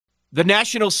The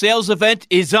national sales event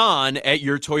is on at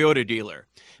your Toyota dealer,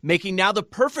 making now the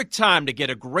perfect time to get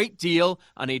a great deal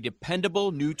on a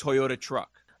dependable new Toyota truck.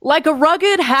 Like a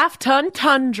rugged half-ton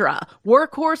Tundra,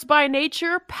 workhorse by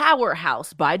nature,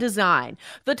 powerhouse by design.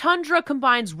 The Tundra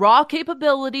combines raw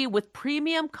capability with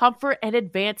premium comfort and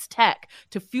advanced tech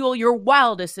to fuel your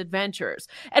wildest adventures.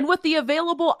 And with the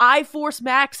available iForce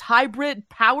Max hybrid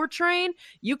powertrain,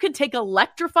 you can take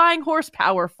electrifying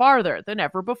horsepower farther than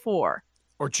ever before.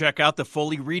 Or check out the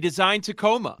fully redesigned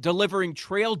Tacoma, delivering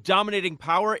trail-dominating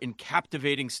power in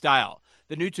captivating style.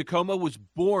 The new Tacoma was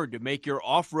born to make your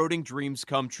off-roading dreams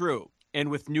come true.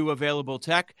 And with new available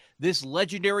tech, this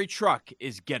legendary truck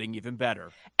is getting even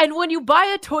better. And when you buy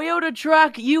a Toyota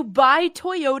truck, you buy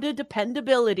Toyota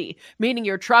dependability, meaning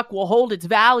your truck will hold its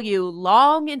value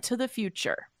long into the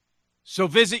future. So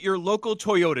visit your local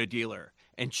Toyota dealer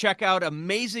and check out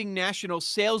amazing national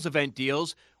sales event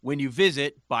deals when you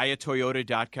visit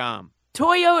buyatoyota.com.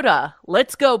 Toyota,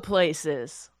 let's go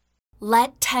places.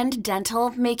 Let Tend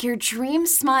Dental make your dream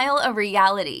smile a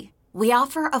reality. We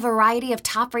offer a variety of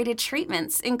top-rated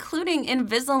treatments, including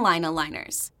Invisalign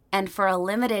aligners. And for a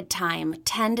limited time,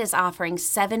 Tend is offering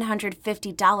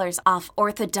 $750 off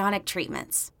orthodontic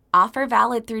treatments. Offer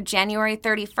valid through January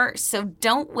 31st, so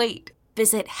don't wait.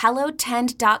 Visit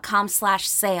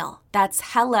hellotend.com/sale. That's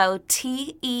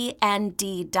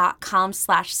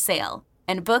hellotend.com/sale.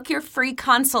 And book your free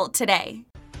consult today.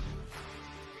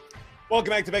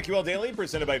 Welcome back to BetQL Daily,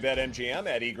 presented by BetMGM.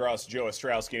 Ed Egros, Joe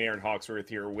Ostrowski, and Aaron Hawksworth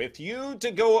here with you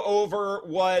to go over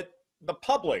what the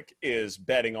public is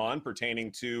betting on pertaining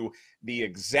to the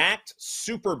exact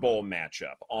Super Bowl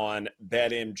matchup on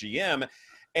BetMGM.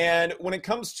 And when it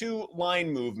comes to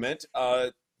line movement,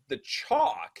 the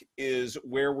chalk is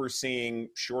where we're seeing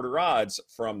shorter odds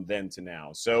from then to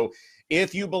now. So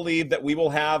if you believe that we will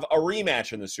have a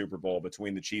rematch in the Super Bowl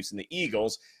between the Chiefs and the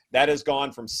Eagles, that has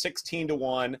gone from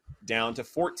 16-1 down to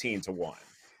 14-1.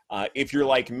 If you're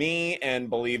like me and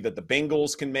believe that the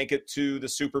Bengals can make it to the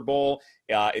Super Bowl,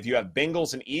 if you have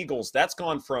Bengals and Eagles, that's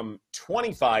gone from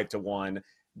 25-1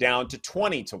 down to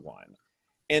 20-1.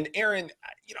 And Aaron,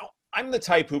 I'm the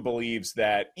type who believes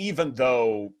that even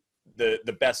though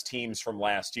the best teams from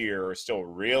last year are still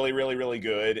really, really, really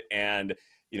good, and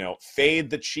fade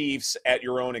the Chiefs at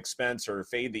your own expense or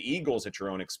fade the Eagles at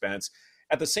your own expense.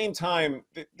 At the same time,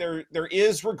 there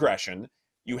is regression.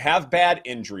 You have bad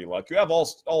injury luck. You have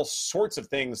all sorts of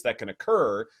things that can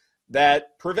occur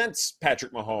that prevents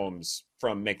Patrick Mahomes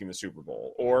from making the Super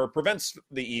Bowl or prevents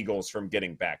the Eagles from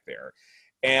getting back there.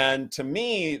 And to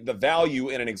me, the value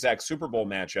in an exact Super Bowl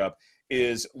matchup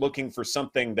is looking for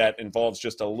something that involves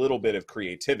just a little bit of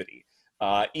creativity.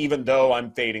 Even though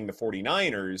I'm fading the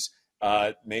 49ers,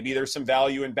 maybe there's some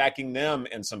value in backing them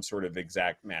in some sort of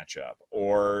exact matchup,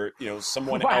 or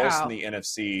someone else in the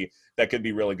NFC that could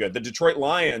be really good. The Detroit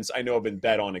Lions, I know, have been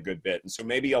bet on a good bit, and so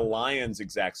maybe a Lions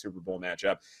exact Super Bowl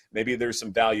matchup, maybe there's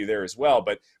some value there as well.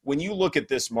 But when you look at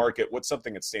this market, what's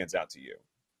something that stands out to you?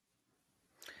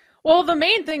 Well, the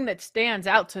main thing that stands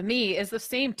out to me is the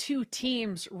same two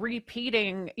teams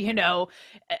repeating,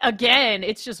 again,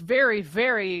 it's just very,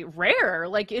 very rare.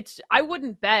 I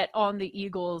wouldn't bet on the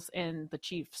Eagles and the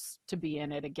Chiefs to be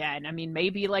in it again. I mean,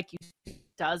 maybe like you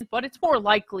does, but it's more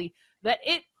likely that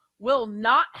it will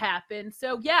not happen.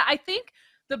 So yeah, I think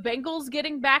the Bengals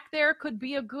getting back there could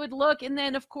be a good look. And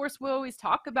then of course we always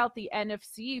talk about the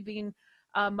NFC being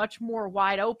much more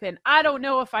wide open. I don't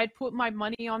know if I'd put my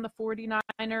money on the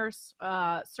 49ers.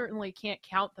 Certainly can't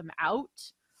count them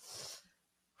out.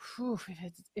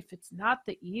 If it's not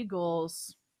the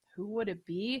Eagles, who would it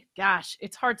be? Gosh,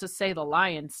 it's hard to say the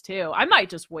Lions too. I might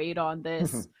just wait on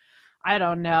this. I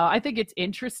don't know. I think it's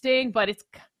interesting, but I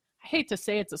hate to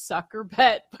say it's a sucker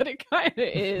bet, but it kind of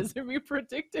is. I mean,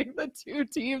 predicting the two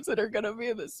teams that are going to be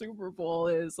in the Super Bowl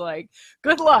is like,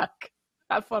 good luck.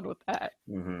 Have fun with that.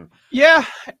 Mm-hmm. Yeah,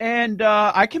 and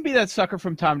I can be that sucker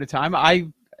from time to time. I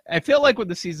feel like when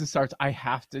the season starts, I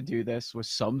have to do this with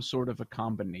some sort of a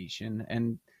combination.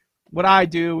 And what I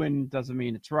do, and doesn't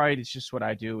mean it's right, it's just what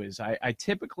I do, is I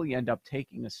typically end up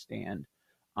taking a stand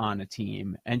on a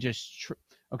team and just,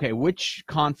 which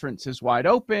conference is wide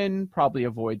open, probably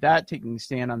avoid that, taking a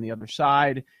stand on the other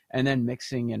side, and then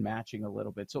mixing and matching a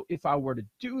little bit. So if I were to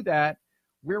do that,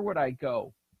 where would I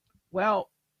go? Well,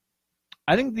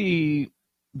 I think the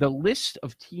list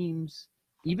of teams,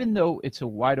 even though it's a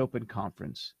wide open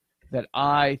conference, that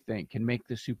I think can make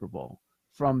the Super Bowl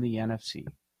from the NFC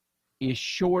is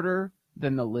shorter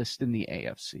than the list in the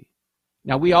AFC.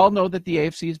 Now, we all know that the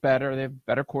AFC is better. They have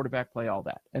better quarterback play, all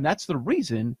that. And that's the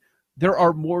reason there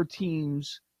are more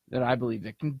teams that I believe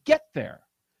that can get there.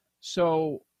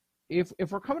 So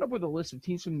if we're coming up with a list of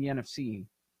teams from the NFC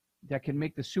that can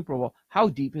make the Super Bowl, how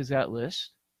deep is that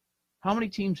list? How many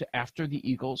teams after the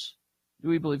Eagles do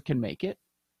we believe can make it?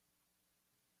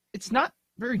 It's not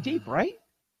very deep, right?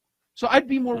 So I'd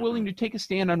be more willing to take a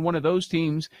stand on one of those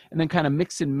teams and then kind of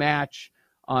mix and match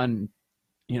on,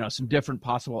 some different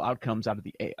possible outcomes out of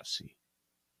the AFC.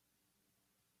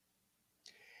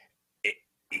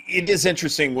 It is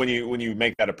interesting when you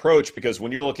make that approach, because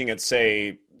when you're looking at,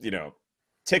 say,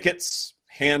 tickets,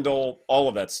 handle, all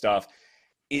of that stuff,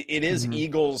 it is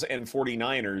Eagles and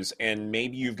 49ers, and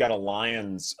maybe you've got a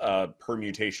Lions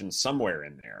permutation somewhere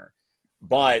in there.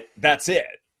 But that's it.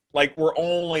 Like, we're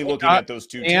only looking at those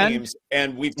two teams,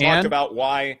 and we've talked about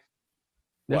why.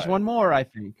 There's one more, I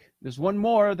think. There's one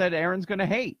more that Aaron's going to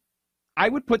hate. I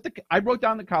wrote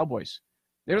down the Cowboys.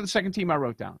 They're the second team I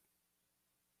wrote down.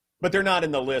 But they're not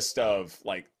in the list of,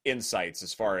 like, insights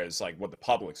as far as, like, what the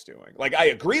public's doing. Like, I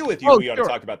agree with you. We ought to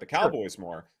talk about the Cowboys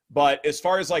more. But as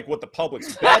far as, like, what the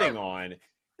public's betting on,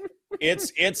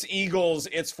 it's Eagles,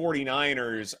 it's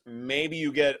 49ers. Maybe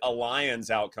you get a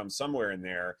Lions outcome somewhere in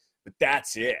there, but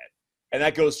that's it. And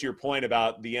that goes to your point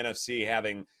about the NFC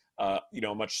having, a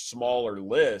much smaller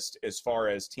list as far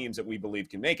as teams that we believe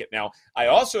can make it. Now, I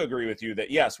also agree with you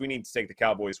that, yes, we need to take the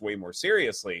Cowboys way more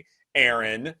seriously,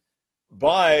 Aaron.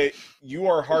 But you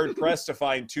are hard-pressed to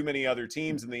find too many other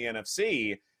teams in the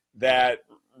NFC that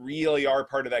really are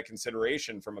part of that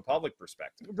consideration from a public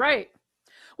perspective. Right.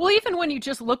 Well, even when you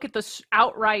just look at the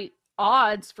outright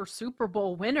odds for Super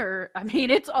Bowl winner, I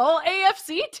mean, it's all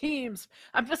AFC teams.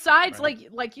 And besides,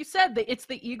 like you said, it's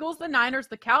the Eagles, the Niners,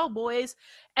 the Cowboys.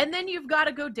 And then you've got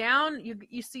to go down.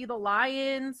 You see the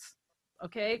Lions,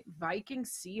 okay,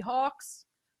 Vikings, Seahawks.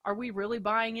 Are we really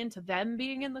buying into them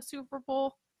being in the Super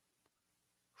Bowl?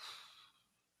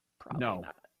 Probably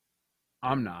not.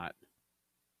 I'm not.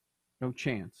 No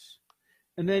chance.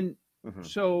 And then,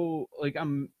 so,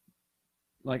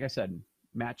 like I said,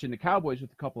 matching the Cowboys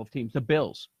with a couple of teams. The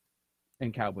Bills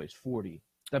and Cowboys, 40.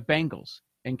 The Bengals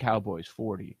and Cowboys,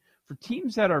 40. For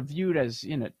teams that are viewed as,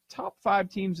 top 5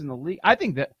 teams in the league, I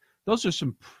think that those are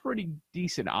some pretty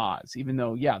decent odds, even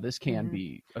though, this can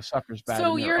be a sucker's battle.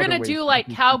 So you're going to do, like,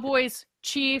 Cowboys,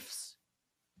 Chiefs,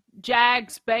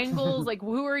 Jags, Bengals? Like,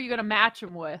 who are you going to match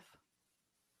them with?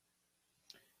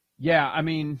 Yeah, I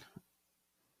mean,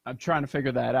 I'm trying to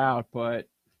figure that out, but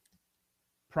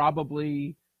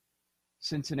probably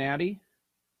Cincinnati,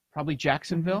 probably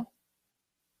Jacksonville.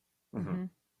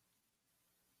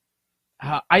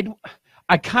 I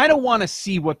kind of want to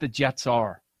see what the Jets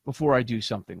are before I do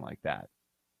something like that.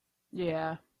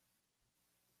 Yeah.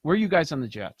 Where are you guys on the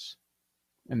Jets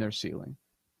and their ceiling?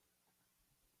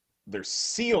 Their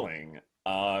ceiling?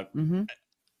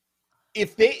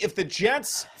 If the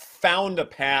Jets found a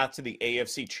path to the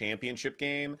AFC Championship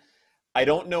game, I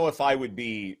don't know if I would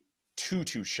be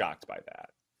too shocked by that.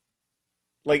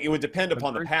 Like, it would depend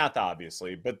upon the path,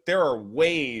 obviously, but there are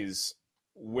ways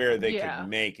where they could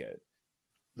make it.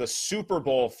 The Super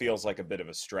Bowl feels like a bit of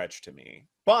a stretch to me.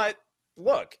 But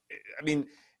look, I mean,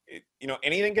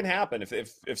 anything can happen.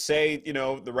 If say,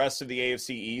 the rest of the AFC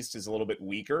East is a little bit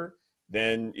weaker,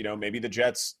 then, maybe the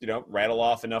Jets, rattle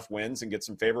off enough wins and get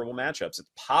some favorable matchups.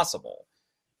 It's possible.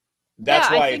 That's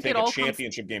why I think a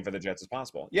championship game for the Jets is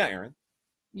possible. Yeah, Aaron.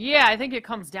 Yeah, I think it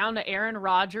comes down to Aaron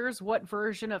Rodgers, what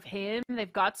version of him.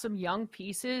 They've got some young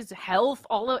pieces, health,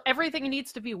 everything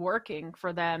needs to be working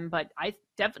for them, but I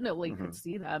definitely could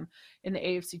see them in the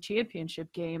AFC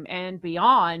Championship game and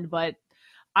beyond. But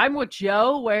I'm with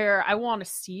Joe where I want to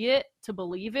see it to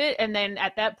believe it. And then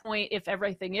at that point, if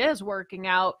everything is working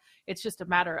out, it's just a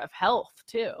matter of health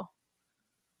too.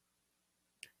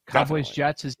 Cowboys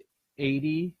Jets is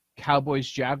 80. Cowboys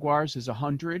Jaguars is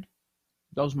 100.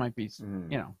 Those might be,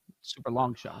 super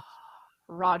long shots.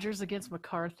 Rodgers against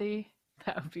McCarthy.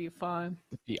 That would be fun.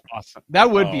 That'd be awesome. That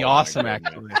would be awesome,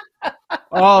 actually.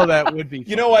 Oh, that would be fun.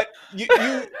 You know what?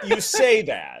 You say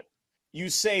that. You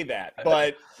say that.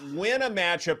 But when a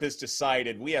matchup is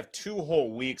decided, we have 2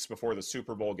 whole weeks before the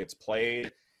Super Bowl gets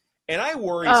played. And I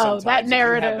worry sometimes that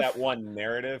narrative. If you have that one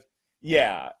narrative,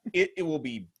 it will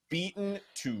be beaten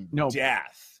to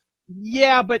death.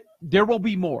 Yeah, but there will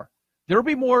be more. There will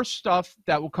be more stuff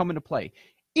that will come into play.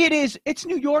 It's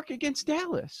New York against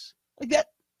Dallas. Like that,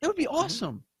 it would be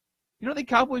awesome. The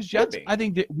Cowboys Jets, I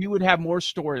think that we would have more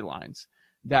storylines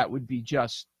that would be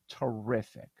just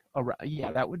terrific.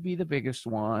 That would be the biggest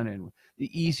one and the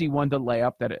easy one to lay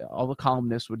up that all the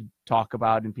columnists would talk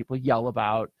about and people yell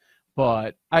about.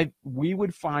 But we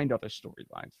would find other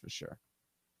storylines for sure.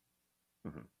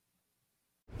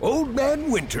 Old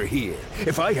Man Winter here.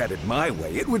 If I had it my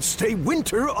way, it would stay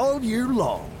winter all year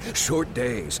long. Short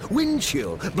days, wind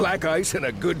chill, black ice, and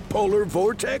a good polar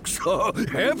vortex. Oh,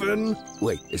 heaven!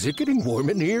 Wait, is it getting warm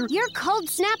in here? Your cold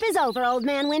snap is over, Old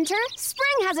Man Winter.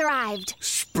 Spring has arrived.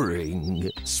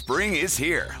 Spring. Spring is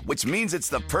here, which means it's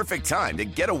the perfect time to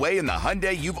get away in the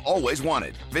Hyundai you've always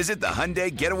wanted. Visit the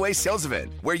Hyundai Getaway Sales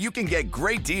Event, where you can get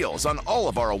great deals on all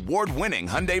of our award-winning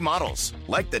Hyundai models,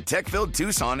 like the tech-filled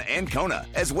Tucson and Kona,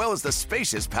 as well as the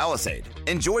spacious Palisade.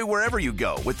 Enjoy wherever you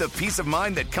go with the peace of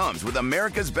mind that comes with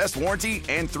America's best warranty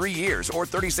and 3 years or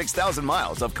 36,000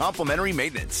 miles of complimentary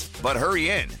maintenance. But hurry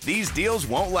in, these deals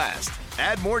won't last.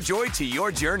 Add more joy to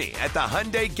your journey at the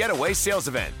Hyundai Getaway Sales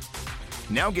Event.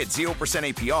 Now get 0%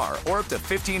 APR or up to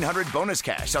 $1,500 bonus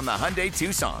cash on the Hyundai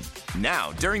Tucson.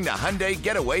 Now, during the Hyundai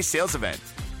Getaway Sales Event.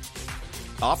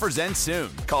 Offers end soon.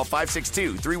 Call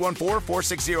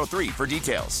 562-314-4603 for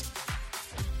details.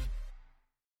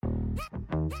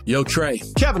 Yo, Trey.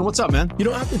 Kevin, what's up, man? You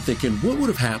know, I've been thinking, what would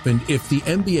have happened if the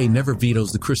NBA never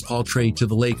vetoes the Chris Paul trade to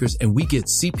the Lakers and we get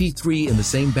CP3 in the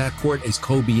same backcourt as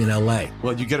Kobe in LA?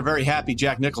 Well, you get a very happy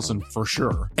Jack Nicholson, for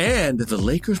sure. And the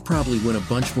Lakers probably win a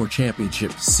bunch more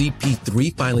championships.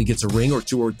 CP3 finally gets a ring or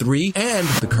 2 or 3, and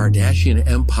the Kardashian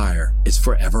empire is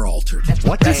forever altered.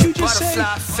 What did you just say?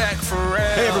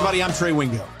 Hey, everybody, I'm Trey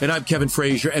Wingo. And I'm Kevin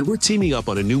Frazier, and we're teaming up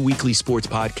on a new weekly sports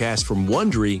podcast from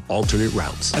Wondery, Alternate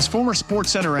Routes. As former Sports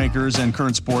Center anchors and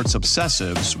current sports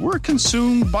obsessives, we're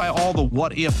consumed by all the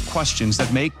what-if questions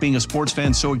that make being a sports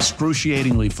fan so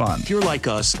excruciatingly fun. If you're like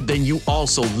us, then you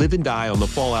also live and die on the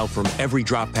fallout from every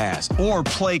drop pass. Or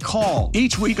play call.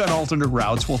 Each week on Alternate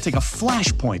Routes, we'll take a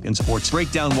flashpoint in sports, break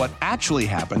down what actually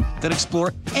happened, then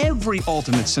explore every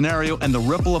alternate scenario and the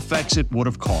ripple effects it would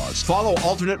have caused. Follow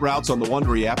Alternate Routes on the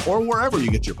Wondery app or wherever you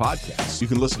get your podcasts. You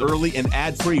can listen early and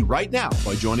ad-free right now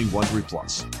by joining Wondery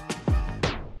Plus.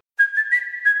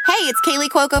 Hey, it's Kaylee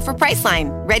Cuoco for Priceline.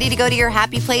 Ready to go to your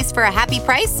happy place for a happy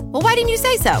price? Well, why didn't you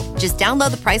say so? Just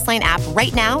download the Priceline app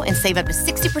right now and save up to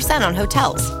 60% on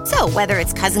hotels. So whether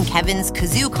it's Cousin Kevin's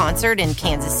Kazoo Concert in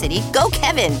Kansas City, go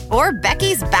Kevin, or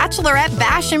Becky's Bachelorette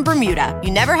Bash in Bermuda,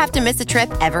 you never have to miss a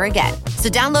trip ever again. So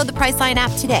download the Priceline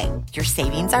app today. Your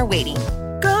savings are waiting.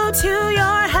 Go to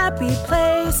your happy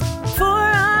place for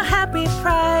a happy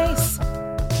price.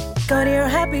 Go to your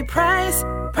happy price,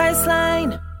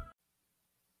 Priceline.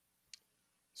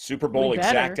 Super Bowl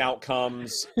exact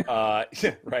outcomes.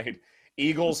 Right.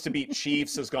 Eagles to beat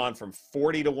Chiefs has gone from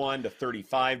 40-1 to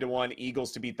 35-1.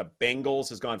 Eagles to beat the Bengals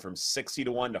has gone from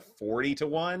 60-1 to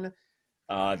 40-1.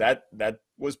 That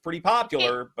was pretty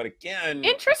popular, but again,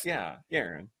 interesting. Yeah,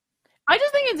 Aaron. I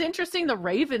just think it's interesting the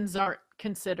Ravens aren't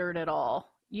considered at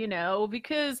all,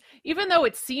 because even though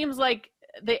it seems like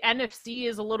the NFC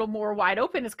is a little more wide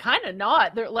open, it's kind of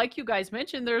not. There, like you guys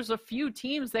mentioned, there's a few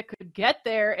teams that could get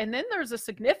there, and then there's a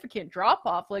significant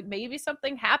drop-off. Like maybe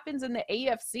something happens in the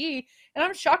AFC, and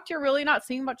I'm shocked you're really not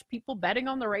seeing much people betting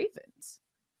on the Ravens.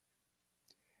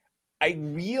 I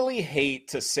really hate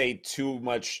to say too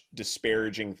many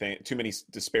disparaging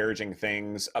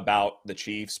things about the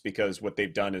Chiefs, because what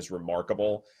they've done is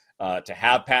remarkable. To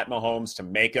have Pat Mahomes, to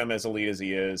make him as elite as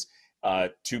he is,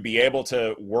 to be able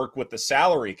to work with the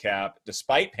salary cap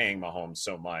despite paying Mahomes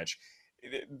so much.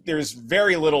 There's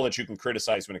very little that you can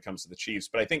criticize when it comes to the Chiefs,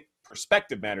 but I think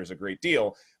perspective matters a great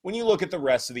deal when you look at the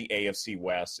rest of the AFC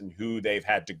West and who they've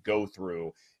had to go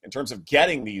through in terms of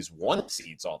getting these 1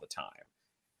 seeds all the time.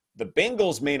 The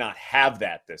Bengals may not have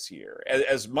that this year.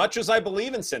 As much as I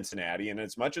believe in Cincinnati and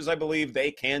as much as I believe they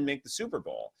can make the Super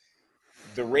Bowl,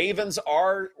 the Ravens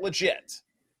are legit.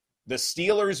 The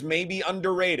Steelers may be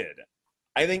underrated.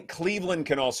 I think Cleveland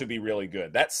can also be really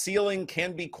good. That ceiling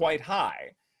can be quite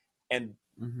high. And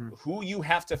who you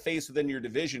have to face within your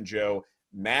division, Joe,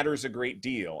 matters a great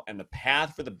deal. And the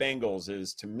path for the Bengals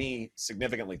is, to me,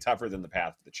 significantly tougher than the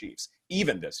path for the Chiefs,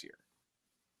 even this year.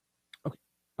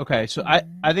 Okay, so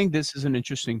I think this is an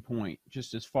interesting point,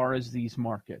 just as far as these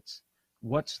markets.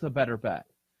 What's the better bet?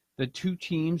 The 2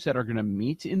 teams that are going to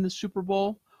meet in the Super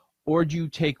Bowl, or do you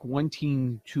take one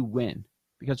team to win?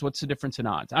 Because what's the difference in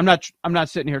odds? I'm not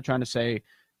sitting here trying to say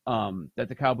that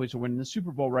the Cowboys are winning the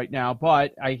Super Bowl right now,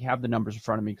 but I have the numbers in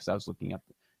front of me because I was looking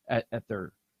at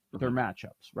their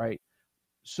matchups, right?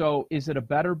 So is it a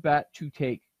better bet to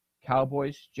take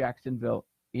Cowboys, Jacksonville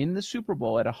in the Super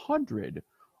Bowl at 100,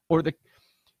 or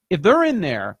if they're in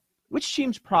there, which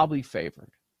team's probably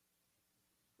favored?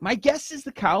 My guess is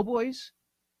the Cowboys,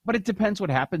 but it depends what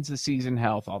happens this season,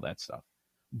 health, all that stuff.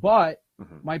 But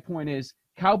my point is,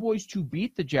 Cowboys to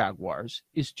beat the Jaguars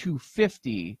is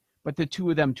 250, but the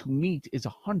 2 of them to meet is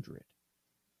 100.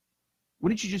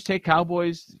 Wouldn't you just take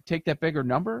Cowboys, take that bigger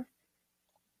number?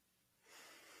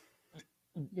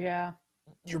 Yeah.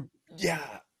 You're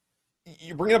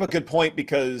bringing up a good point,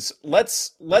 because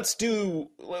let's take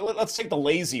the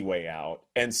lazy way out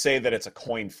and say that it's a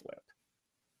coin flip.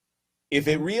 If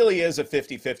it really is a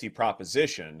 50-50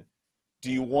 proposition,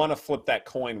 do you want to flip that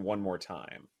coin one more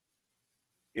time?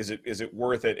 Is it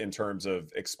worth it in terms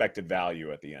of expected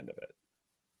value at the end of it?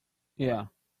 Yeah.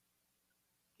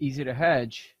 Easy to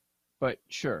hedge, but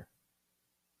sure.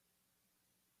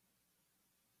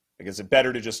 Like, is it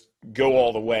better to just go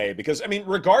all the way? Because, I mean,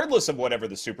 regardless of whatever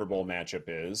the Super Bowl matchup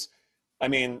is, I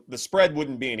mean, the spread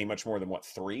wouldn't be any much more than,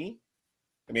 3?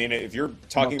 I mean, if you're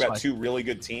talking about two really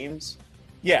good teams,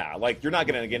 yeah, like, you're not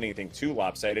going to get anything too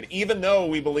lopsided. Even though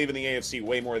we believe in the AFC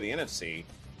way more than the NFC,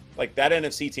 like, that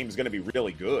NFC team is going to be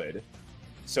really good.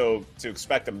 So to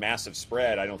expect a massive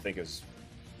spread, I don't think is,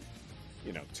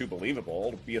 too believable.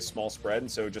 It'll be a small spread,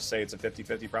 and so just say it's a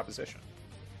 50-50 proposition.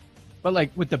 But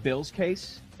like with the Bills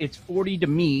case, it's 40 to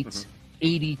meet,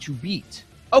 80 to beat.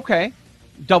 Okay,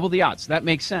 double the odds. That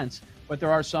makes sense. But there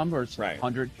are some where it's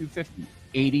 100, 250,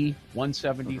 80,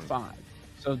 175.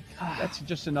 So that's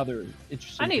just another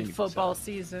interesting thing. I need football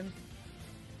season.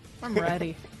 I'm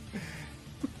ready.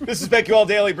 This is BetQL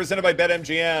Daily, presented by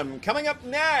BetMGM. Coming up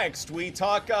next, we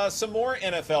talk some more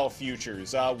NFL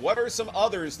futures. What are some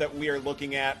others that we are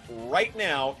looking at right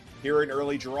now here in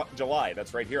early July?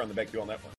 That's right here on the BetQL Network.